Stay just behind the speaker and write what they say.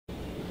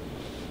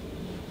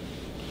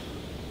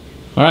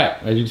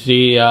Alright, as you can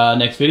see,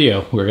 next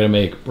video, we're going to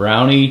make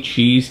brownie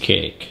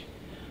cheesecake.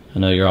 I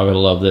know you're all going to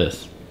love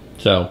this.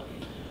 So,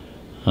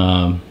 you're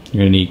going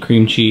to need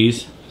cream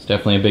cheese. It's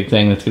definitely a big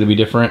thing that's going to be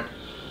different.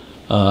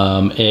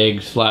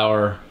 Eggs,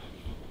 flour,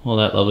 all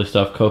that lovely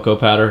stuff, cocoa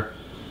powder.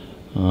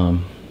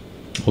 We'll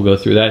go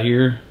through that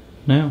here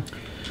now.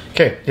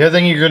 Okay, the other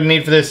thing you're going to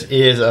need for this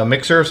is a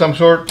mixer of some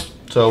sort.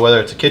 So whether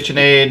it's a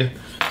KitchenAid,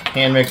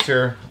 hand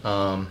mixer,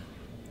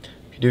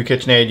 if you do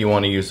KitchenAid, you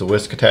want to use the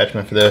whisk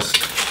attachment for this.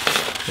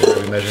 We're going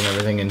to be measuring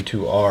everything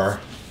into our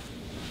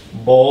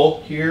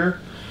bowl here.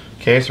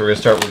 Okay, so we're going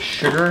to start with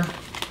sugar.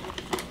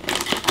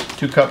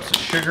 2 cups of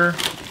sugar.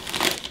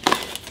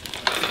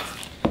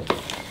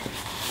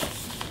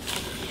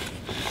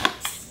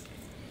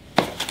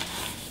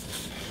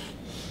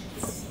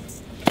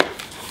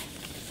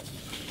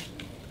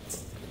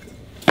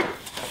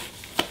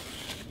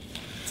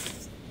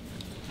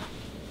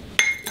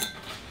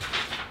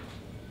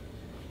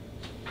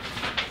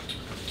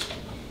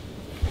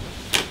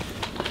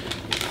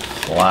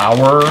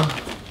 Flour.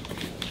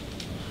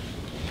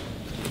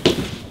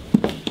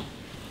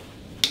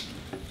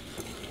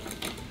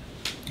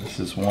 This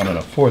is 1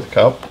 1/4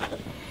 cup.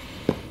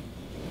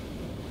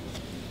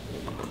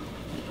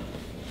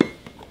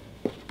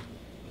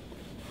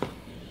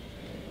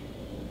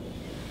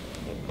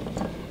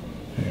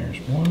 There's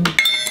 1/4.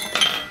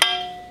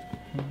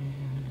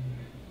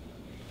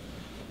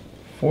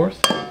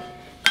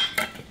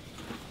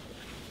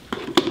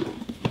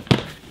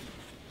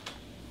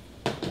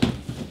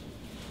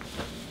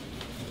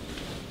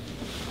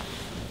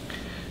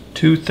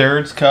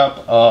 2/3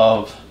 cup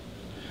of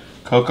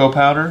cocoa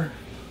powder.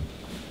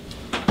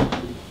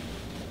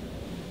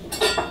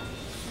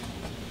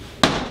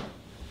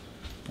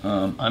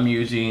 I'm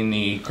using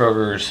the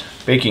Kroger's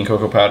baking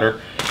cocoa powder.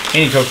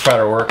 Any cocoa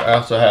powder will work. I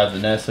also have the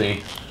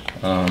Nestle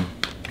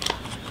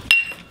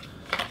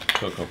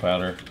cocoa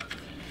powder.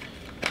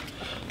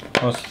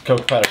 Most of the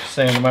cocoa powder is the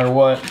same no matter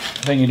what.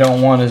 The thing you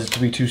don't want is it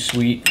to be too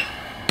sweet,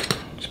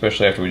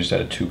 especially after we just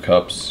added 2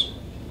 cups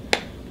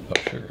of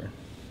sugar.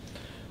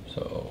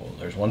 So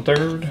there's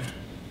 1/3,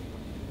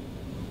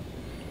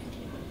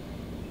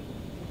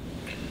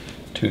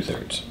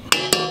 2/3.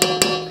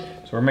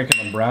 So we're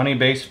making the brownie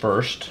base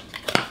first,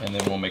 and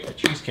then we'll make the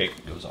cheesecake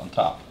that goes on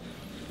top.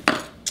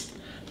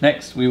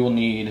 Next, we will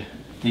need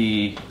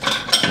the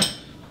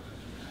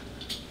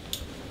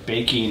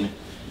baking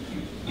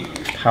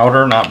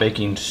powder, not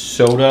baking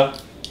soda.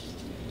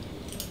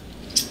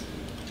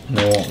 And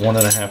then we'll want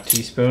 1 1/2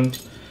 teaspoons.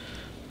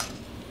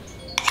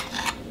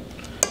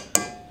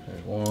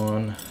 There's 1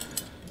 1/2.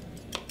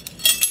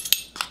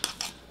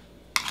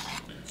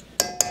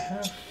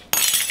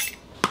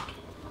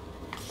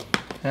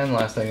 And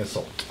last thing is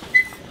salt.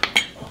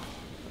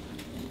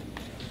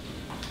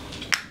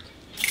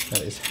 That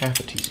is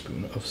 1/2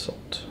 teaspoon of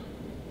salt.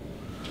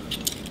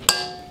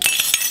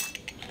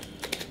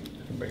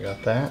 Everybody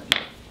got that?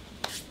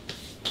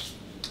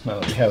 Now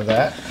that we have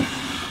that,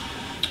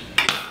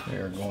 we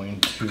are going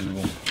to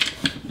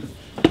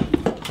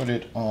put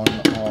it on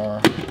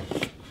our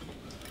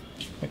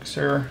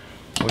mixer,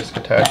 whisk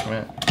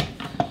attachment.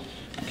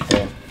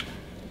 Okay.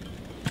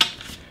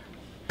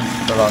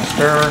 Put it on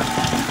stir.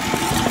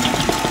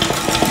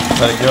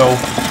 Let it go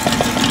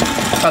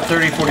about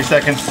 30-40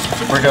 seconds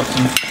to break up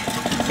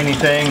any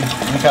kind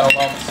of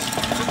lumps.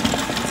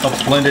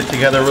 Helps blend it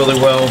together really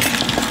well.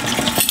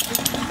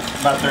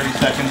 About 30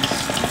 seconds.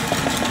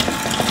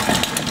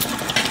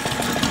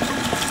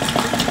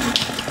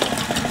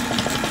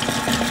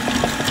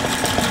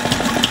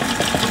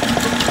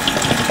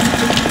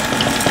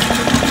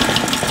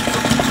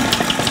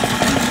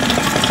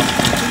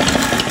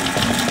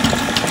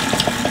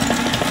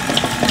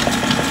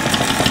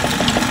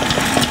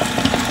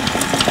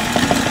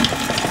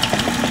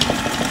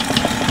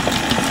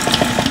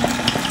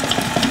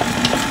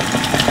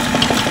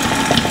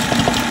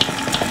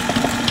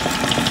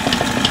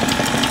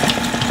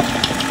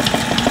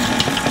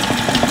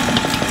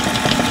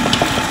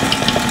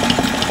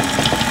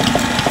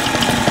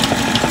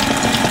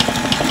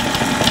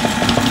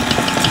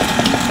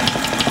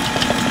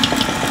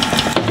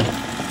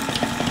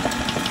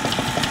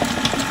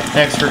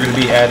 Next, we're going to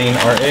be adding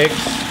our eggs,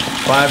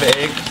 5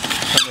 eggs,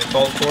 something it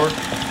calls for.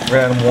 We're going to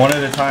add them 1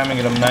 at a time and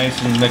get them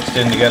nice and mixed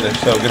in together.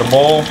 So get a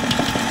bowl,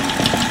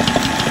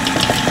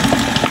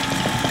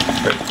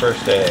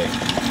 first egg.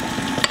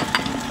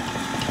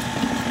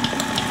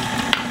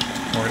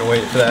 We're going to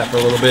wait for that for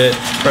a little bit,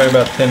 probably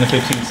about 10 to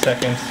 15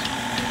 seconds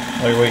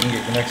while you're waiting to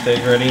get your next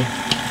egg ready.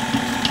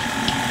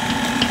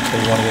 So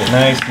you want to get it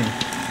nice and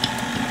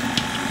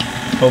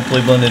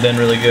hopefully blend it in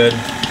really good.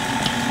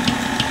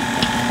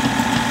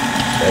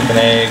 Second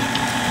egg,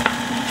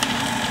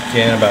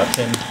 again about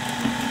 10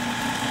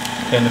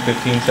 to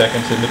 15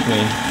 seconds in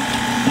between.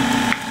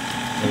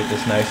 Get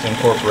this nice and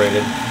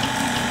incorporated.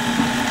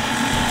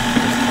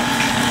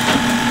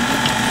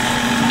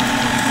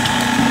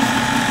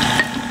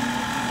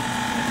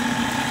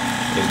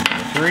 Egg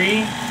number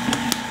 3.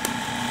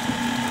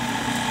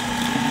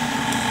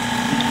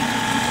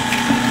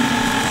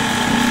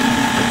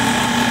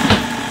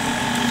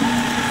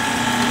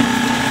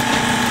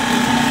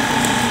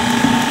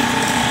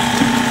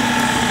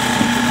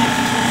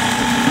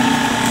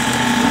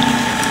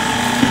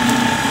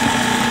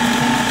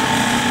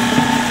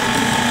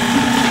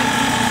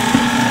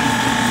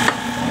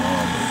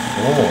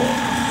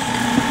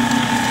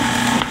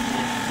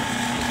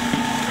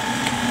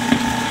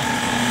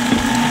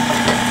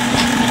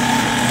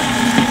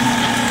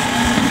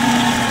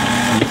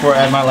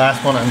 add my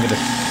last one, I'm going to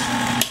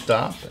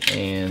stop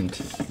and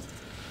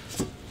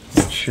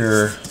make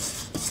sure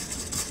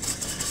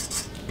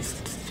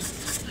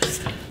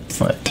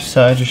my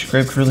sides are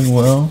scraped really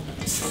well.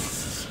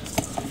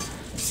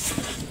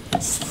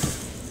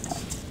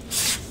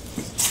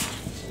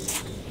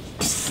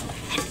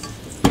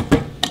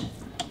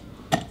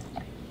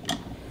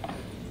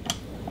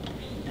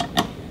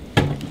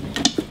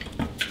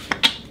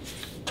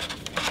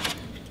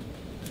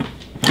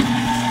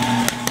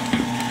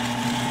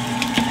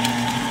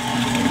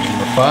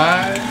 Number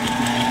 5.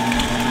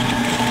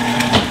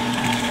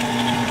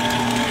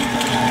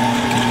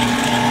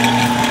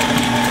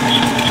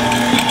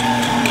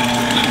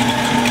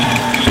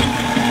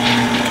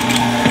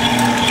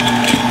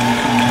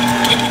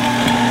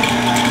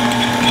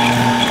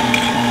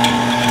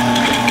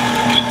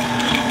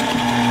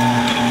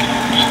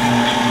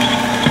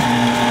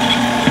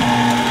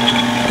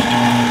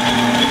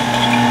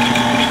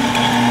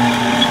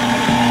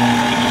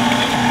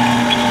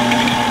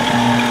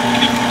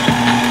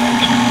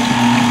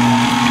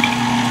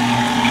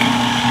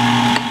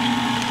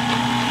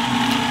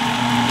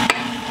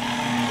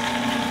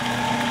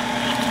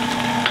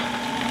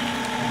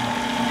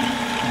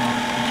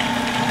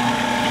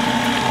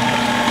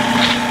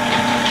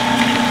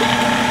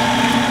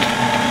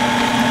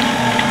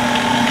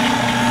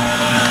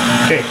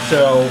 Okay,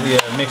 so we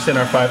mixed in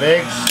our 5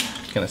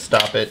 eggs. Gonna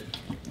stop it.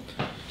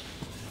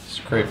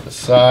 Scrape the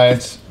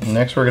sides.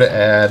 Next, we're gonna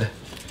add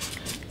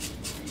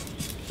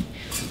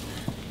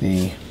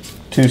the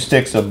 2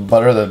 sticks of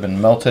butter that have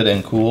been melted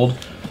and cooled.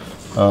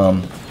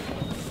 The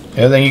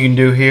other thing you can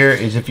do here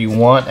is, if you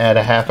want, add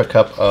a half a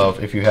cup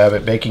of, if you have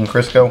it, baking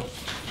Crisco.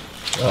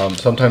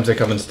 Sometimes they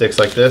come in sticks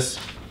like this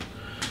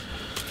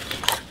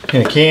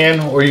in a can,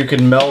 or you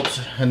can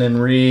melt and then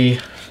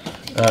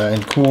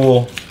and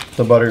cool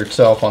the butter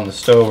itself on the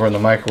stove or in the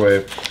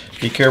microwave.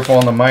 Be careful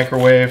on the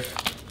microwave,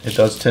 it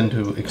does tend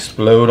to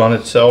explode on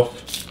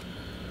itself,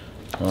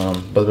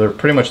 but they're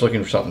pretty much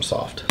looking for something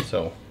soft.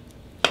 So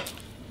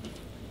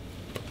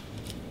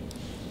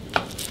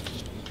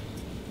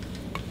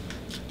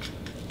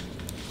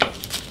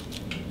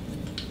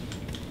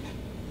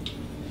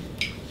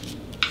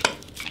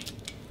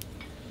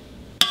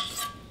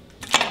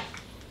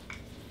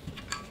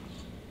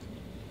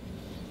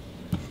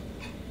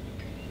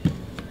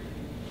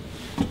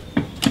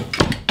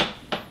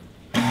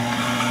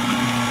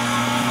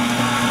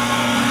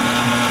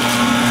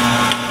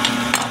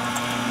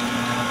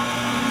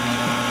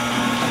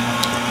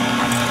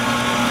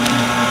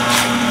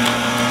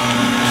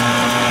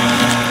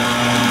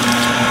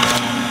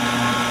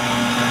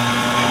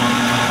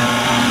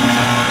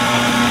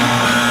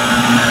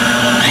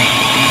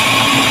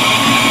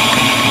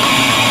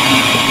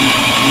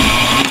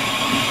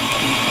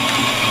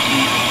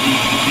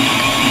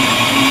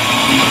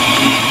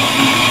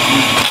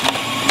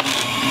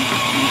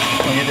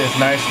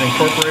nice and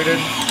incorporated.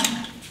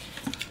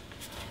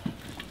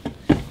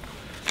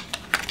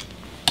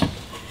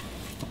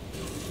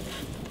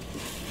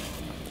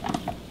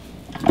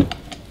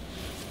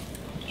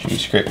 You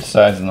scrape the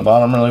sides and the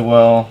bottom really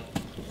well.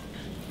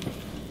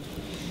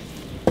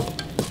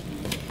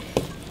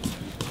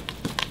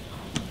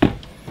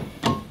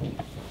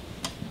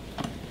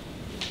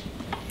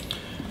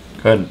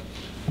 Go ahead and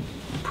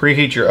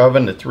preheat your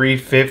oven to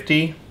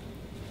 350.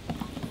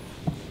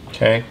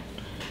 Okay.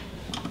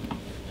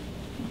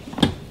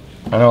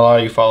 I know a lot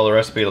of you follow the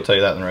recipe, it'll tell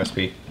you that in the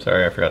recipe.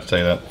 Sorry, I forgot to tell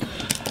you that.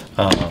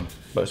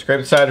 But scrape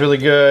the sides really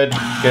good,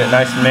 get it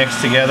nice and mixed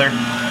together.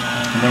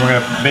 And then we're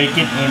gonna bake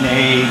it in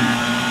a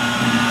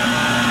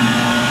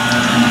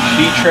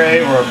sheet tray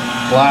or a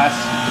glass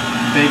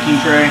baking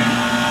tray.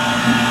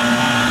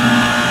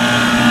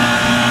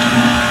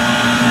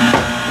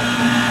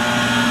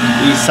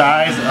 The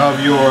size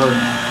of your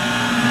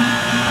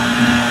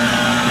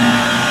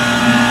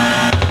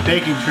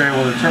baking tray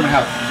will determine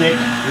how thick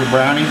your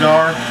brownies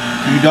are.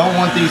 You don't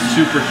want these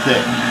super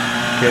thick,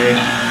 okay?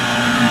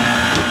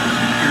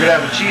 You're gonna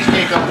have a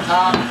cheesecake on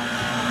top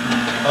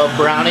of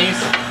brownies,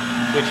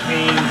 which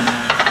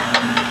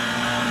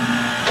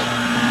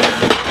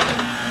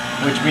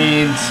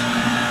means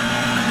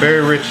very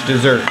rich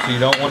dessert. So you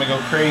don't want to go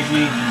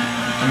crazy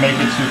and make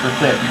it super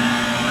thick.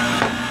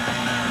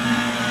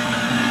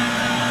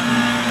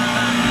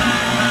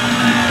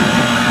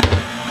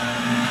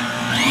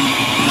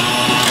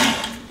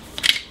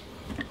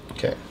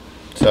 Okay,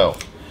 so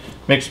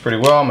mixed pretty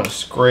well. I'm going to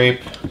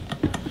scrape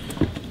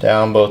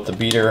down both the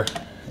beater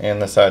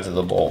and the sides of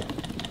the bowl.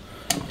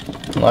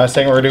 The last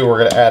thing we're going to do, we're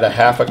going to add a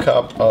half a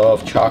cup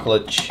of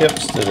chocolate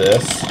chips to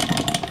this.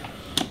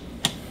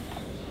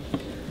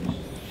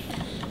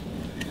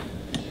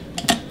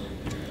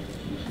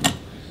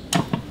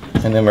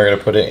 And then we're going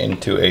to put it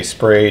into a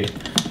sprayed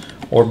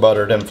or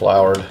buttered and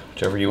floured,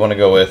 whichever you want to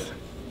go with.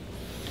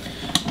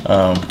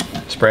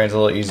 Spraying's a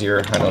little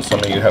easier. I know some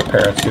of you have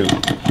parents who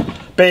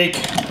bake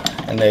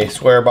and they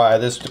swear by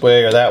this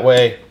way or that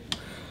way.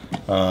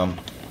 I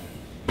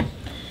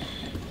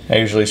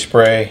usually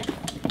spray,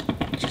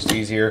 it's just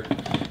easier.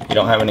 You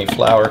don't have any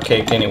flour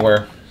caked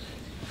anywhere.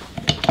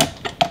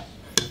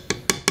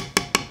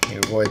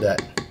 avoid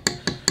that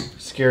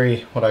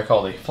scary, what I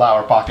call the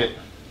flower pocket.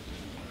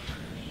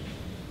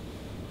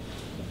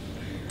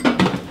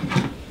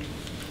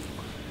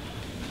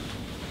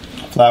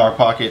 Flower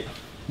pocket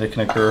that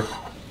can occur.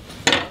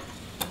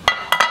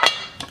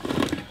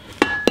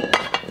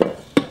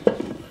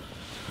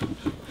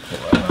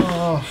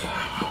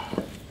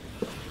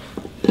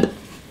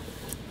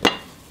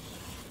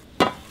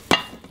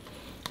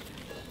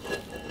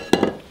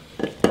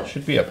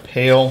 Should be a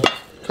pale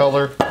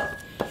color.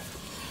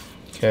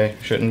 Okay,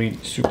 shouldn't be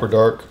super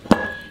dark.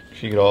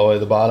 Should get all the way to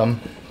the bottom.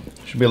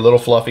 Should be a little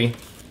fluffy.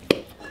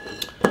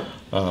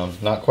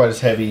 Not quite as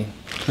heavy.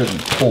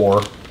 Shouldn't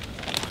pour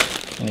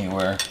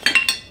anywhere.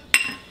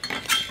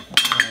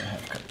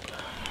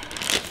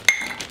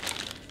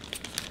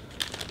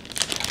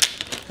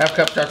 Half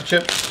cup chocolate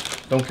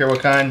chips. Don't care what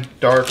kind.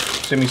 Dark,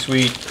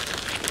 semi-sweet,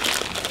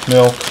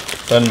 milk,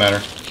 doesn't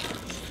matter.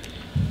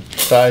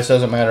 Size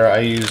doesn't matter. I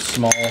use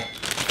small.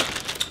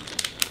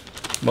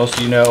 Most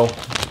of you know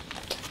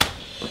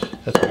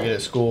that's what we get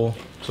at school.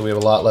 So we have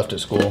a lot left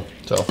at school.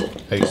 So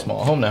I use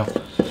small at home now.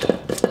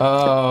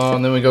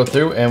 And then we go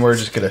through and we're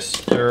just gonna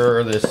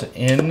stir this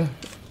in.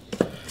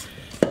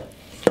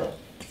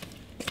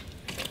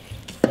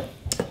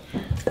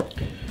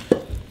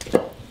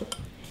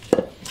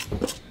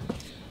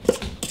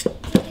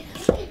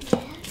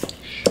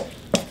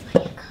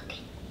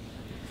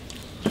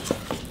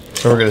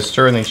 So we're going to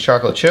stir in these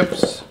chocolate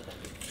chips.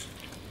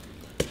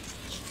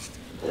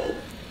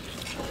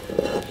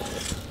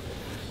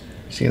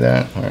 See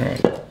that? All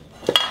right.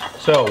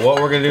 So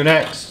what we're going to do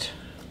next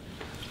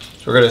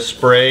is we're going to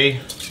spray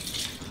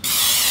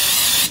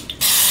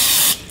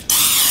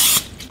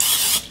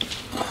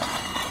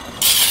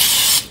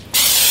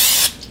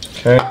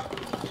okay.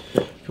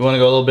 If you want to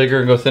go a little bigger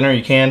and go thinner,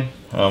 you can.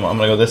 I'm going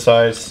to go this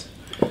size.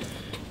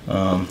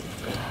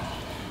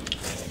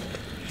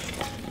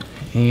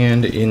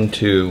 And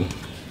into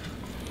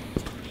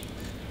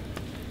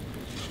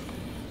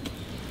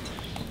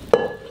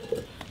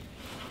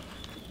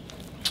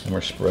and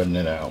we're spreading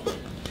it out.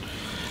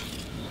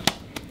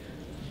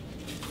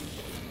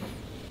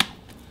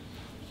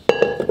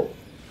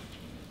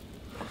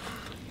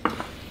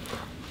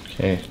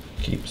 Okay,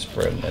 keep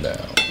spreading it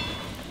out.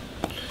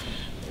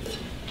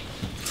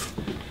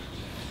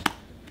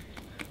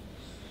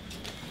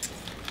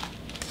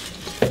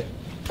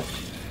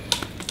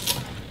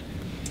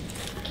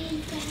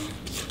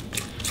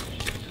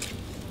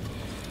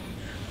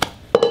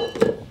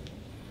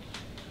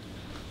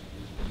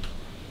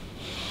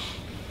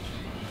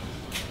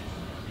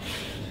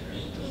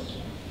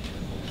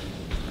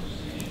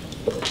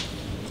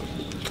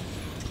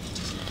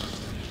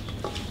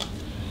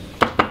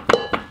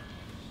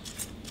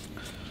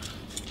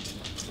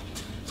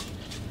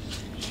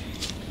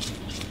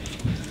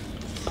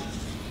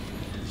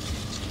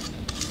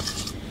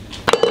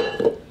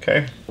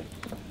 Okay,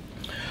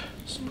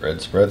 spread,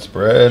 spread,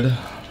 spread.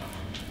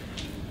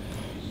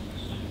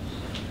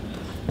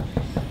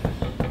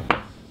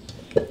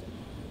 Okay,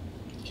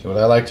 what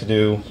I like to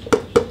do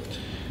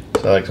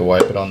is I like to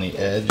wipe it on the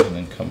edge and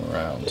then come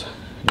around.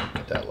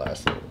 Get that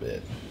last little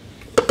bit.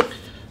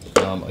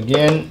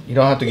 Again, you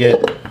don't have to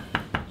get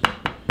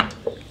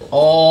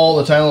all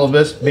the tiny little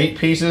beat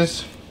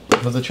pieces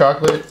of the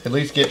chocolate. At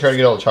least try to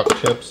get all the chocolate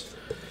chips.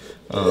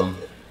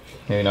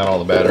 Maybe not all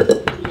the batter.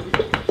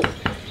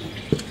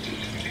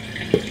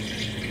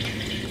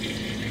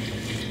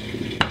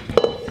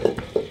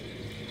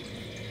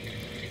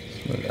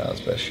 Smooth it out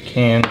as best you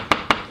can.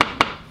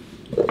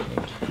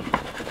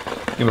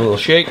 Give it a little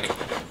shake.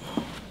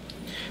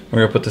 We're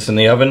gonna put this in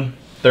the oven,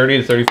 30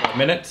 to 35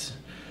 minutes.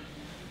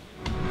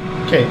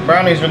 Okay,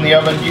 brownies are in the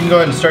oven. You can go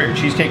ahead and start your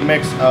cheesecake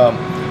mix.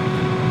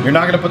 You're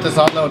not gonna put this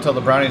on though until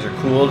the brownies are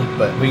cooled,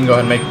 but we can go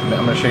ahead and make,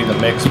 I'm gonna show you the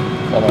mix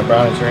while my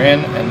brownies are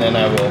in, and then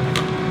I will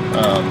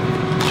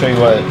show you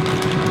what it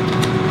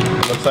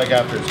looks like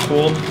after it's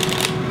cooled.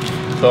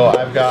 So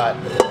I've got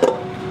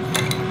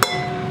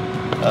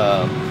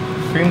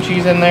cream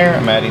cheese in there.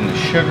 I'm adding the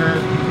sugar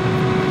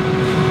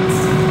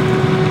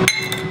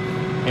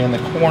and the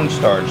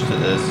cornstarch to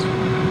this.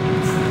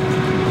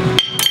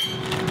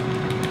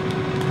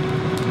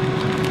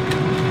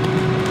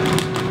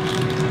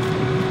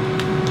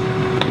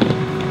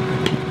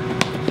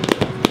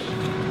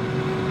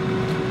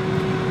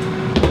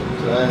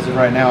 So as of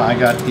right now, I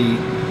got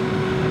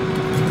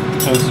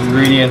those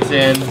ingredients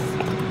in.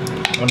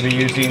 I'm going to be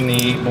using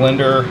the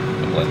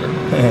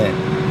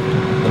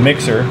the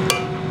mixer.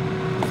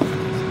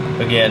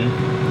 Again,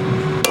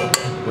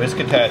 whisk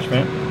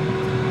attachment.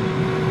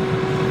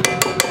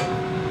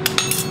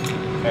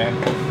 Okay.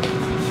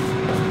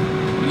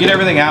 You get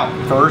everything out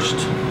first.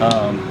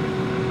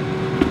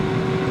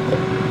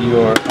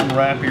 You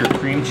unwrap your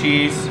cream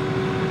cheese,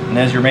 and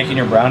as you're making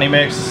your brownie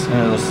mix, and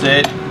it'll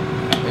sit.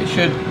 It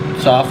should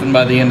soften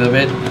by the end of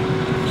it.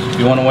 If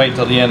you want to wait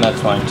till the end,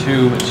 that's fine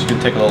too. It's just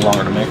gonna take a little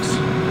longer to mix.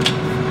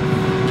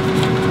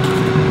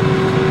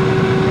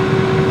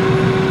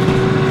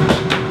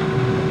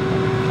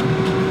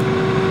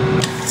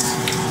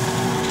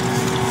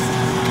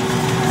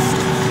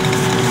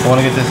 I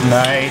want to get this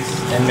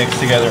nice and mix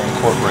together and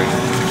incorporate.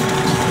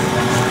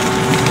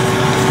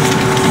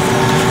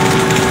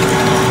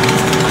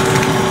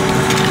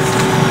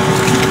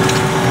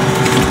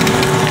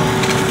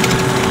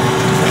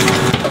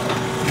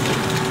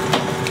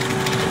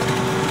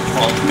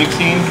 While it's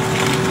mixing,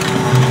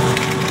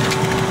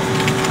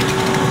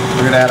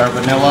 we're going to add our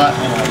vanilla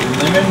and our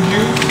lemon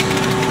juice.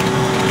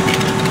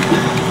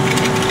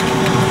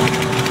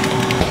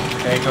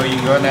 Okay, you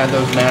can go ahead and add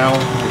those now.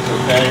 It's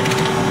okay.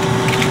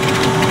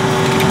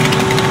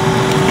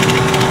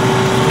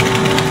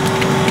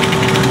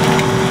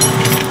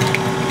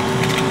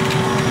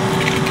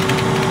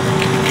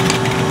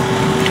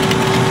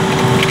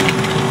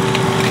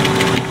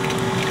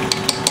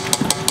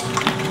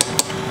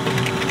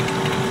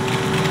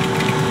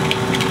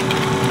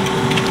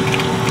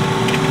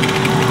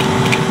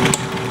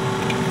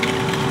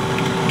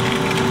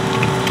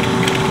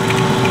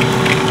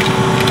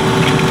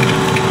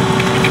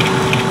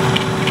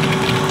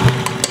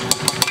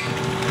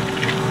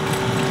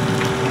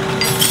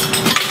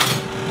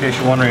 In case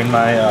you're wondering,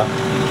 my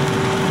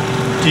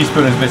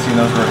teaspoon is missing.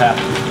 Those were half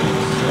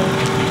teaspoons.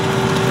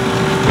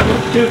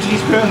 So 2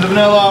 teaspoons of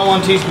vanilla,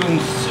 1 teaspoon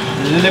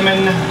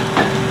lemon.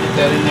 Get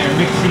that in there,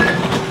 mix it.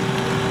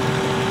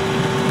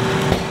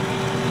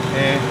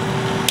 Okay.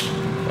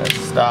 Let's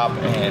stop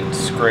and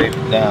scrape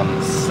down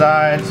the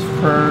sides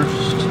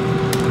first.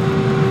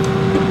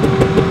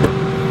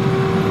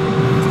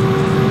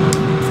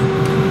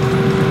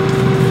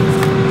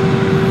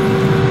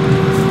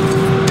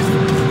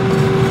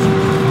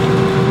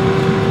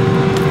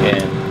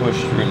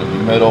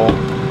 Middle,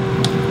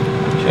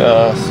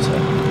 just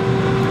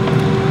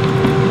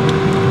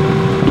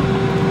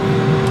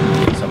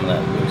get some of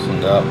that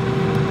loosened up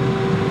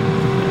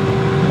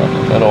from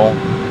the middle,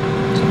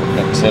 so it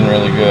mix in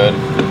really good.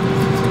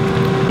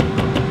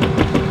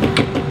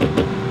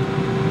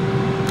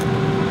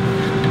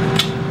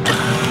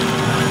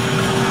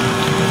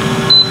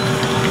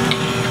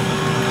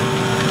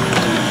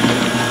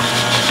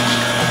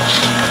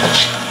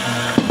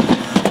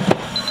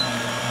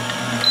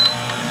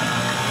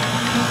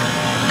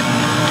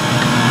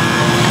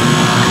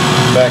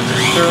 Back to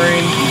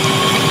stirring.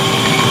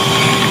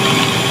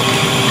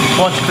 We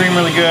want the cream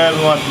really good.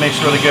 We want the mix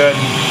really good.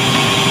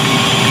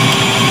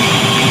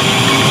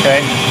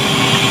 Okay.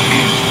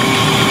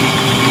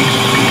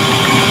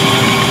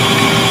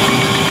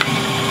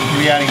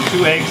 We'll be adding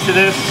 2 eggs to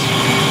this.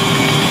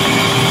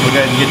 We'll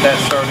go ahead and get that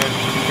started.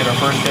 Get our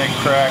first egg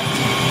cracked.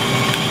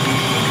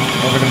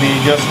 We're going to be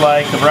just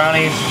like the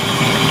brownies,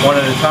 one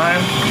at a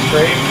time,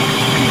 straight,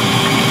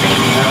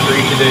 after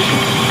each addition.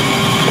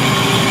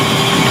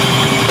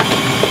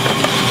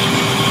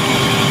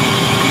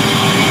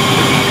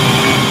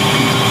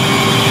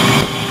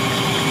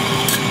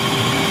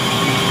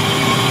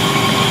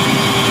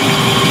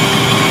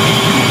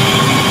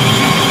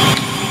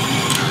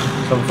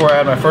 So before I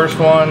add my first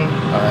one,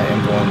 I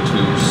am going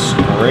to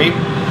scrape.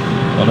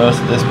 You'll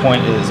notice at this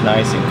point it is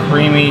nice and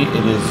creamy.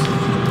 It is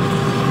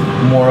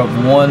more of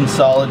one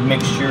solid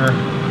mixture,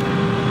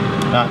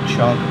 not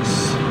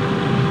chunks.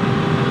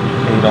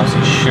 And you don't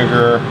see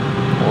sugar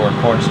or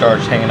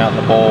cornstarch hanging out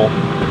in the bowl.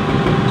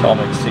 It's all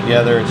mixed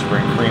together. It's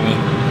very creamy.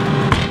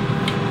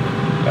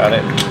 Got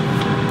it.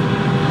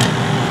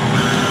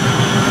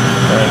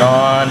 Turn it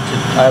on.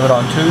 I have it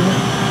on 2.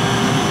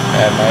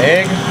 Add my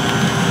egg.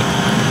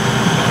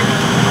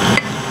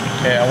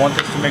 Okay, I want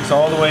this to mix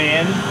all the way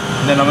in,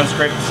 and then I'm going to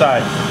scrape the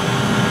sides.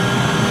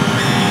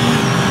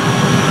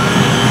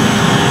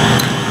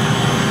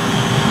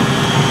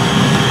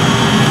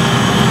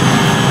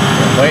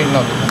 I'm waiting,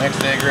 I'll get the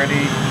next egg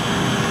ready.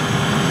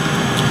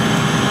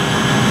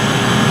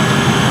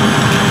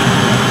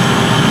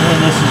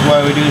 And this is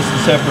why we do this in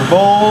separate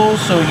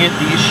bowls, so we get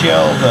these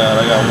shells out.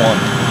 I got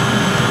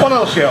one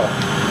little shell.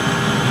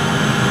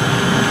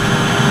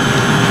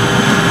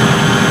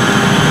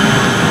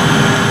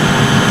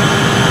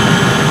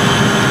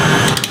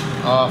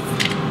 Off.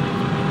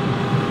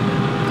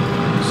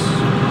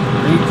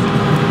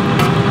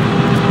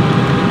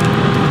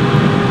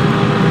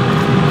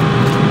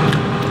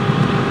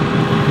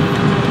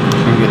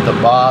 So you get the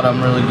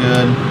bottom really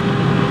good.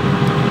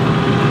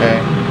 Okay.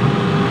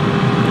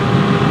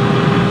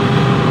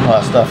 A lot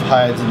of stuff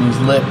hides in these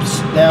lips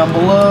down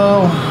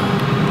below.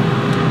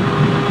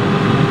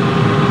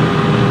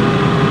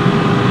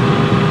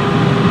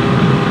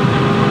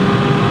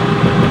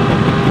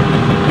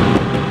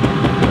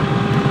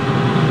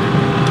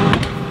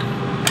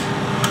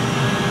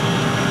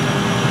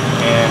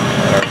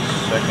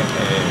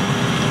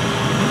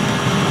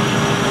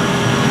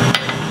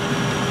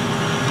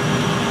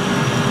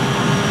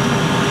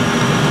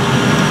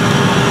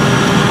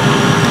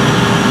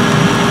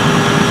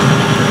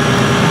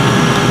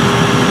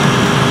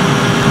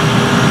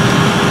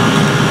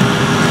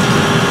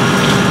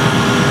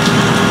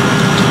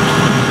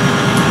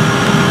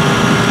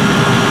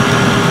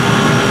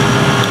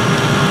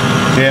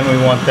 Again,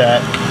 we want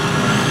that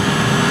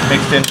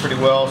mixed in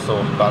pretty well, so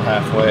about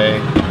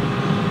halfway.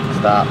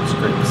 Stop,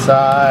 scrape the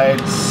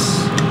sides,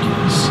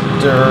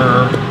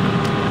 stir.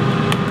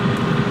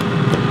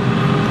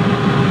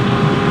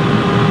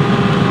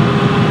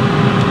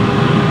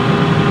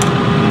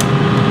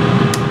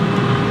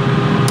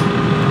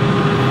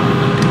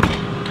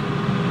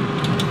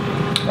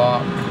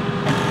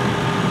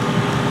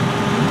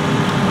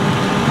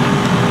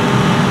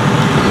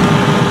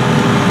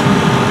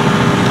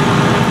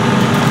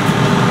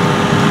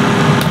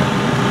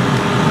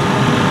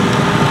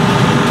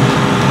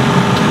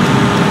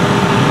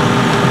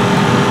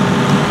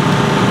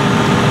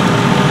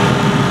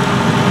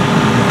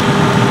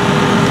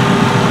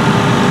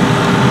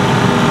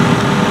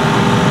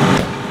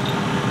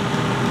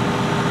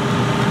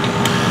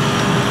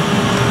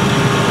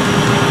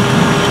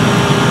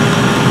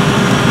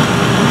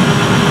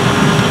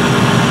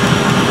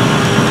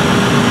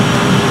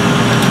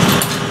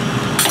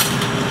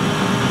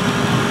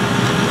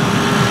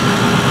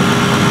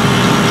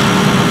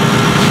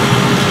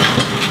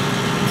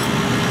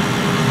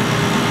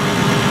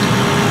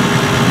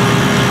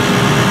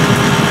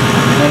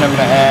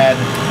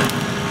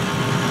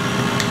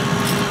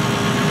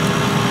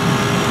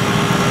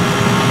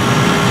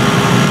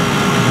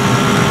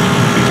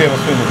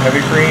 tablespoons of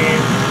heavy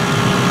cream.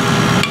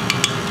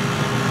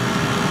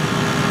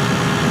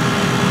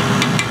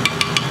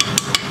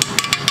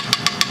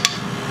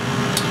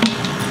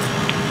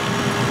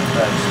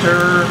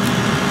 Stir.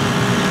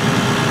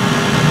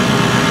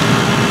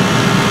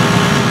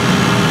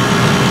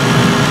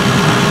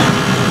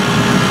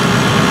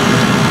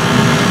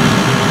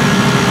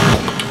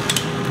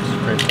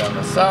 Scrape down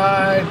the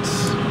sides.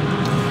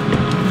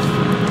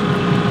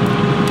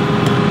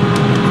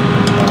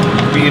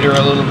 Beat her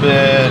a little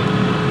bit.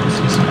 This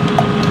is a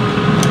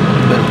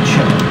little bit of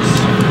chunks.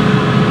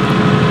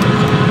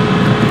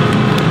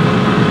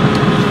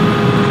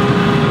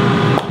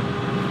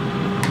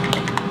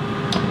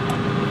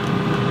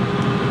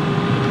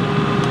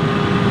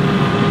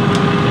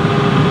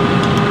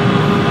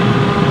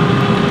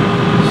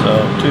 So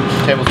 2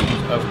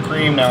 tablespoons of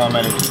cream. Now I'm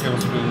adding 2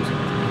 tablespoons.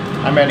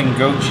 I'm adding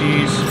goat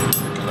cheese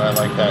because I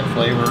like that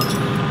flavor.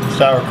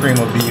 Sour cream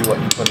will be what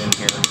you put in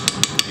here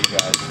for you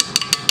guys.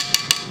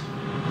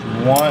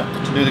 If you want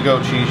to do the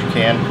goat cheese, you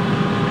can.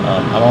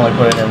 I'm only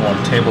putting in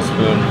 1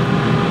 tablespoon.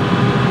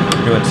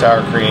 We're doing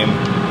sour cream,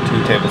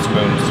 2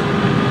 tablespoons.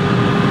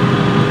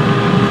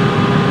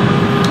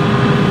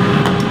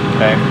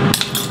 Okay.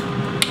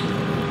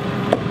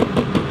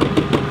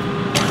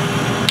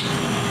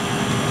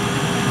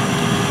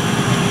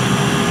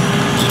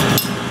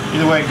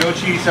 Either way, goat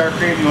cheese, sour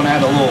cream, you want to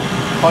add a little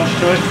punch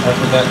to it. That's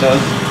what that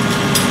does.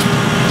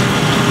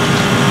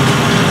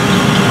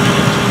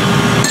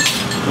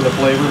 For the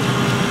flavor.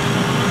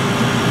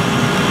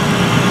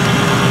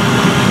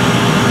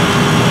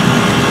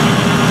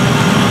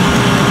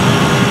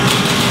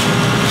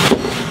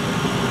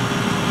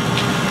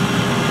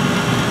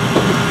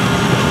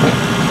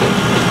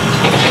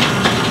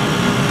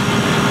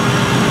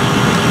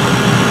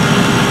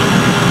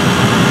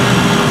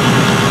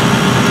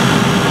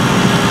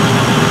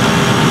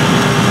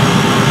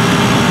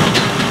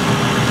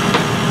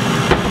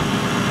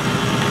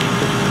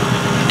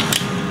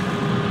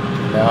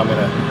 Now I'm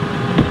gonna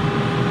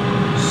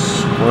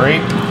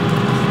scrape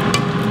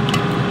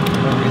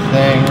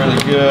everything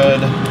really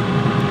good.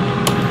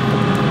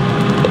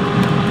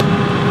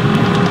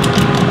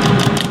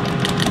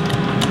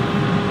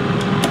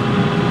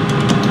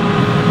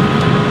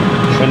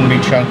 Shouldn't be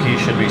chunky,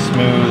 should be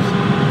smooth.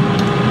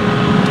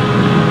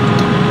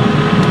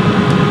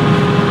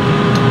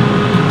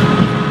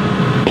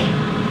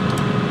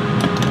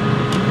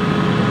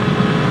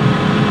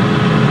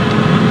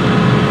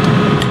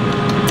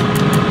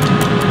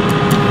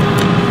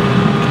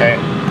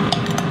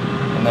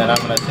 And then I'm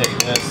going to take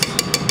this,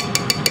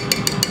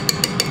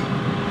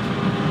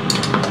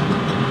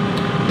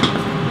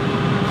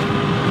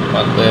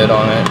 put a lid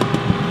on it.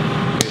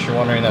 In case you're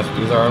wondering,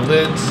 these are our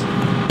lids.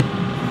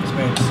 This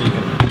means so you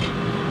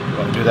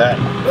want to do that,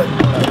 but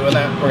we're not doing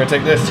that. We're going to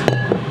take this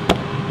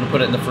and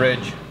put it in the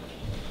fridge.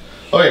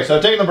 Okay, so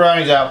I've taken the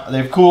brownies out.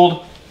 They've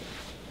cooled.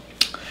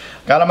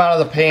 Got them out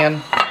of the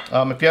pan.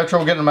 If you have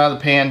trouble getting them out of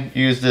the pan,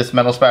 use this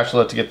metal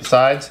spatula to get the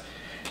sides.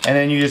 And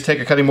then you just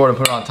take a cutting board and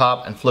put it on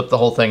top and flip the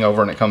whole thing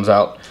over and it comes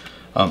out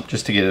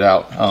just to get it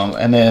out.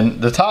 And then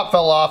the top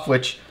fell off,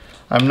 which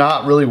I'm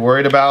not really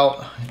worried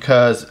about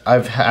because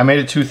I made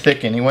it too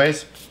thick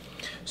anyways.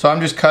 So I'm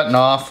just cutting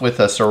off with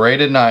a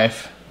serrated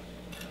knife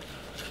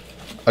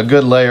a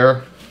good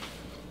layer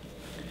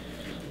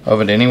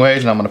of it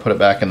anyways, and I'm going to put it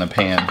back in the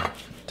pan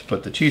to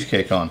put the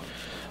cheesecake on.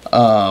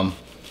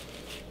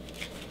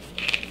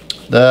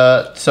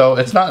 So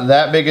it's not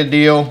that big a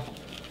deal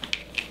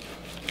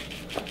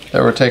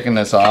that we're taking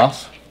this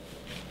off.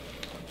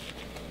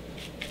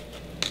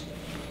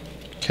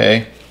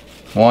 Okay,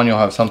 one, you'll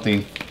have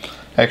something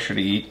extra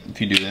to eat if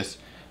you do this.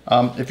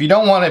 If you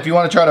want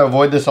to try to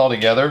avoid this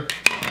altogether,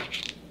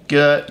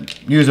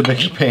 use a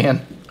bigger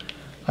pan.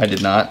 I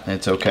did not,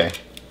 it's okay.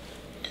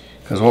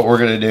 Because what we're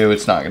gonna do,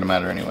 it's not gonna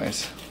matter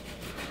anyways.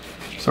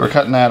 So we're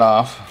cutting that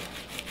off.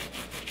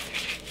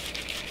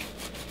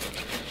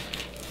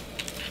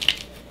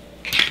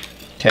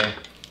 Okay,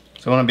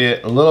 so we want to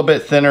be a little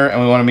bit thinner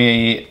and we want to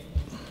be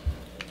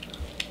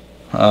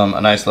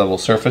a nice level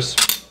surface.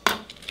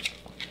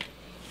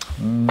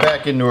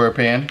 Back into our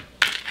pan.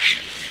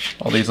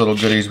 All these little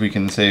goodies we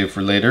can save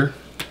for later.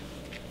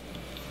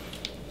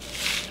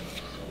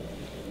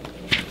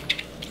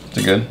 Is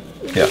it good?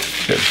 Yeah,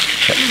 good.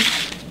 Okay.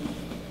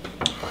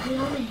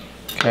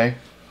 Okay.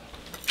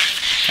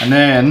 And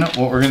then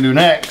what we're going to do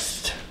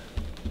next,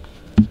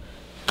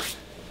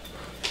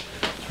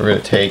 we're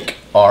going to take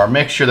our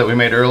mixture that we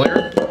made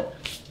earlier.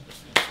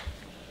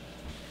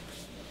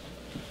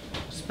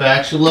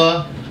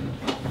 Spatula.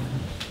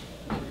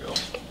 There we go.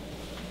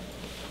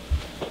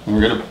 And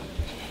we're going to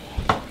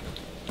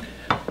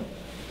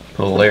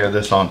put a layer of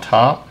this on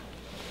top.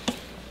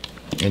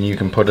 And you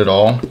can put it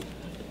all.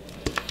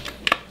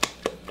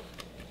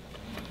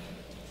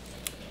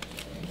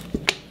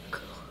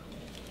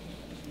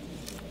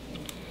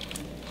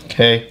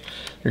 Okay,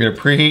 you're going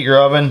to preheat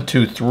your oven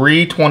to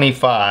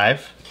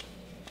 325.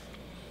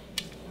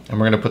 And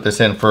we're going to put this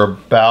in for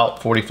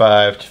about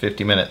 45 to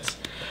 50 minutes.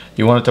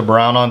 You want it to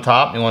brown on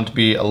top. You want it to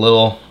be a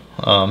little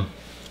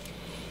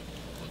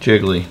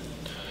jiggly.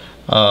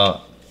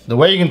 The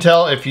way you can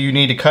tell if you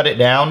need to cut it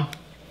down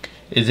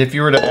is if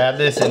you were to add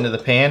this into the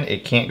pan,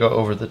 it can't go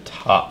over the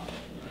top.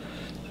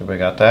 Everybody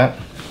got that?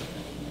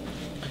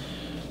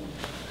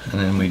 And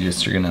then we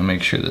just are gonna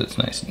make sure that it's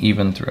nice and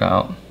even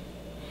throughout.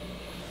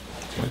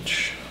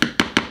 Which,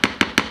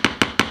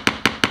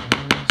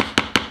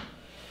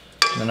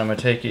 then I'm gonna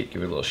take it,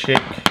 give it a little shake,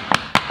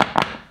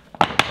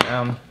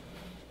 down.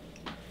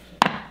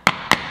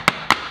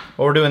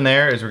 What we're doing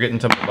there is we're getting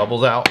some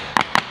bubbles out.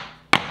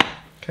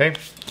 Okay.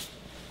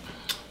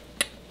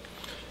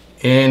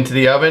 Into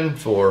the oven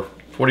for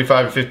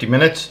 45 to 50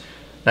 minutes.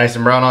 Nice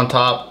and brown on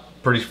top,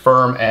 pretty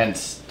firm and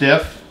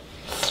stiff.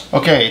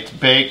 Okay, it's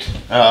baked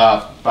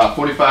about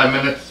 45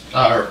 minutes,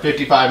 or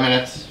 55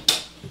 minutes.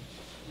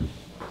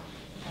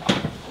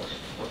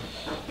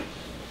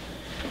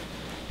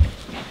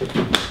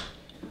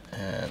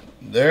 And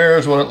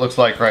there's what it looks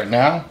like right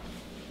now.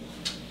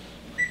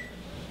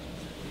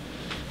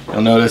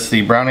 You'll notice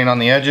the browning on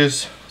the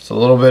edges. It's a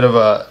little bit of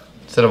a,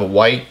 instead of a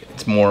white,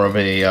 it's more of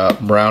a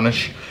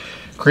brownish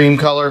cream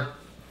color.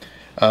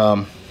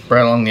 Brown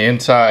along the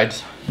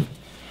insides.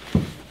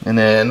 And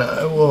then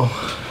I will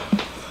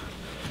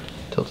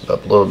tilt it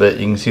up a little bit.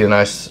 You can see a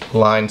nice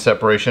line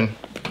separation.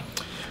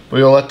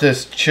 We will let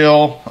this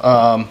chill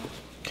to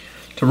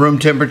room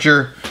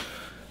temperature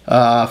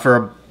for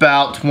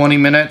about 20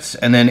 minutes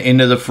and then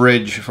into the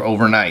fridge for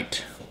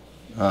overnight.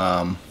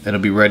 It'll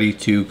be ready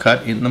to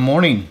cut in the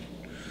morning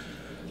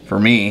for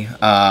me.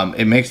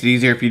 It makes it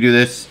easier if you do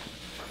this.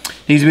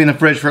 It needs to be in the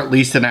fridge for at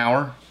least an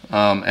hour,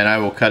 and I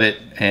will cut it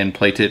and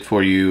plate it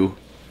for you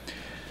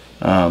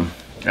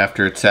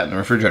after it's sat in the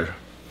refrigerator.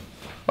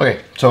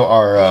 Okay, so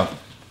our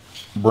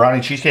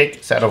brownie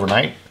cheesecake sat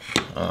overnight.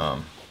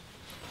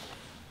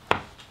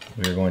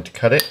 We're going to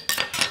cut it.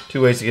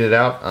 Two ways to get it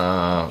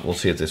out. We'll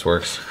see if this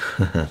works.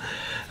 I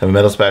have a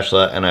metal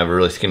spatula and I have a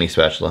really skinny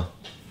spatula.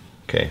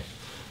 Okay,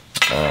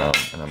 and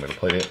I'm gonna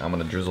plate it. I'm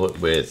gonna drizzle it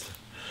with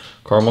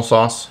caramel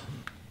sauce.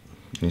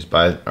 You just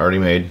buy it already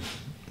made.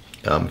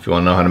 If you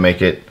want to know how to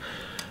make it,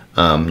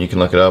 you can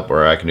look it up,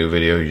 or I can do a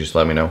video. You just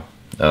let me know.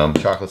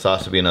 Chocolate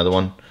sauce would be another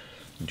one.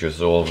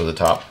 Drizzle over the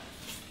top.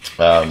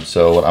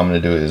 So what I'm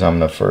going to do is I'm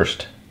going to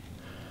first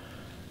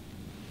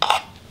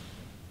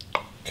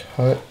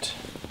cut.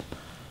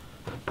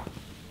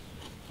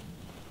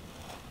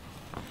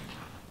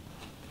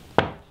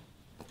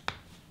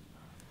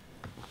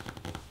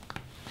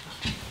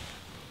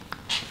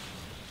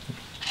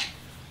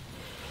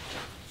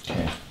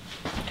 Okay.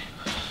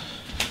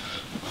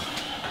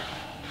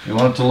 If you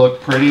want it to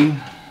look pretty,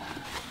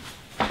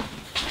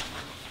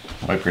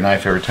 wipe your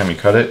knife every time you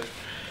cut it.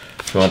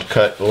 If you want to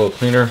cut a little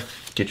cleaner,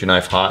 get your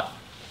knife hot.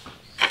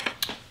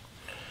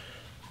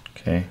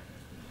 Okay,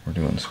 we're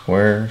doing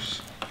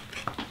squares.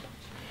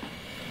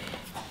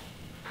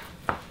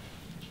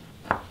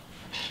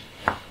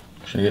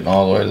 So you're getting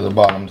all the way to the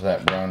bottom to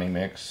that brownie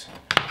mix.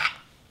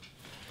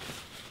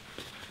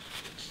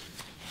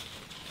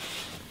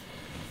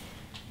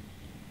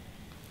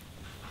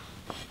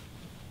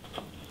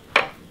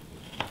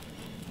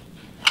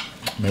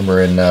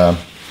 Remember in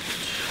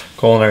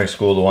culinary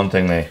school, the one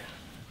thing they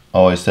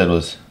always said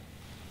was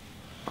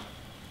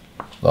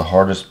the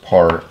hardest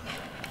part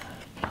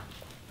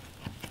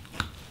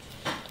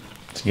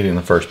is getting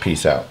the first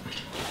piece out.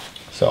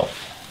 So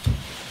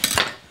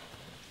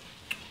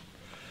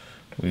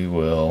we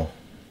will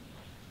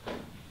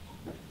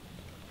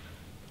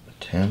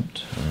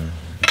attempt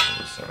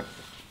to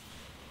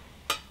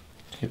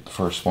get the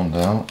first one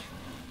out.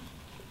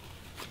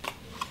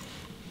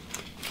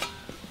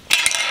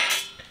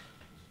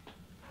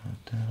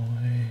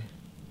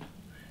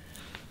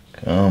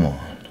 Come on.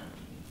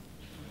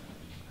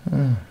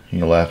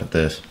 You'll laugh at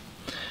this.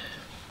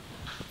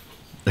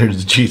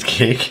 There's the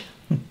cheesecake.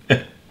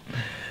 This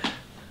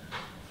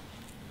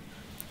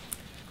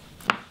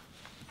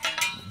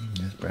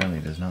brownie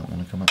does not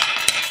want to come out.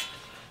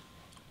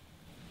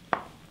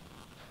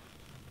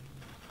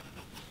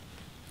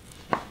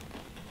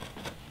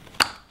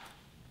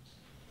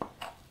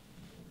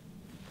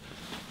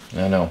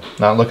 I know,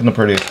 not looking the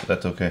prettiest, but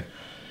that's okay.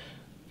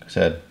 Like I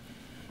said,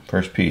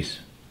 first piece.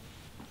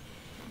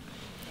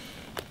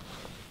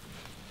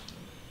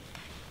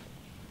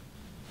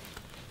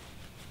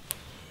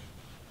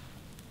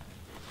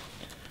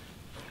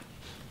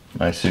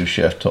 My sous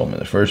chef told me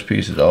the first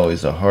piece is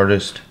always the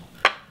hardest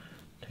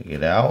to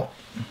get out.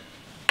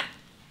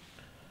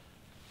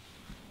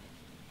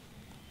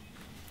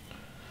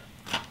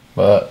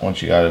 But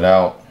once you got it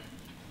out,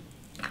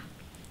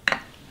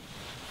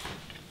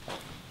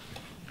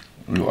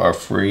 you are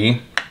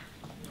free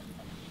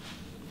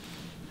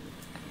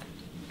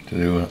to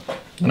do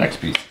the next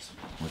pieces,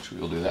 which we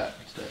will do that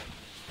instead.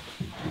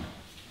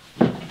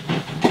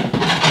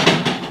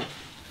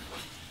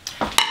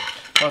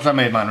 Plus I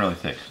made mine really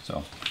thick,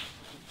 so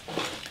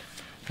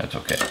that's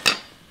okay.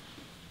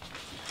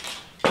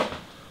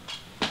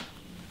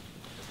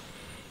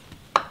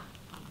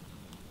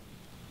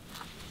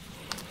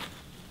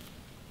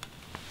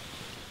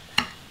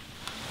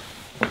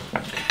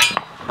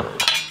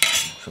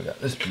 So we got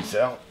this piece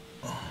out.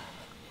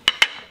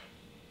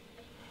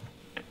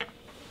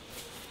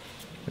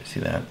 See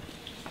that?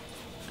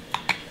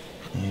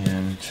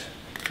 And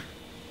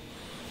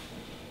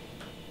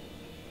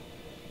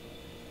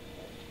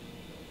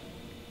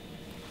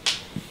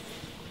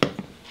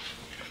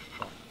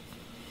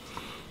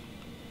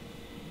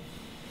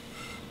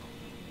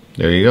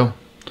there you go.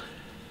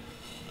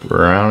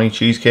 Brownie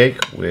cheesecake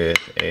with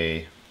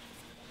a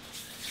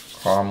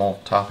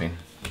caramel topping.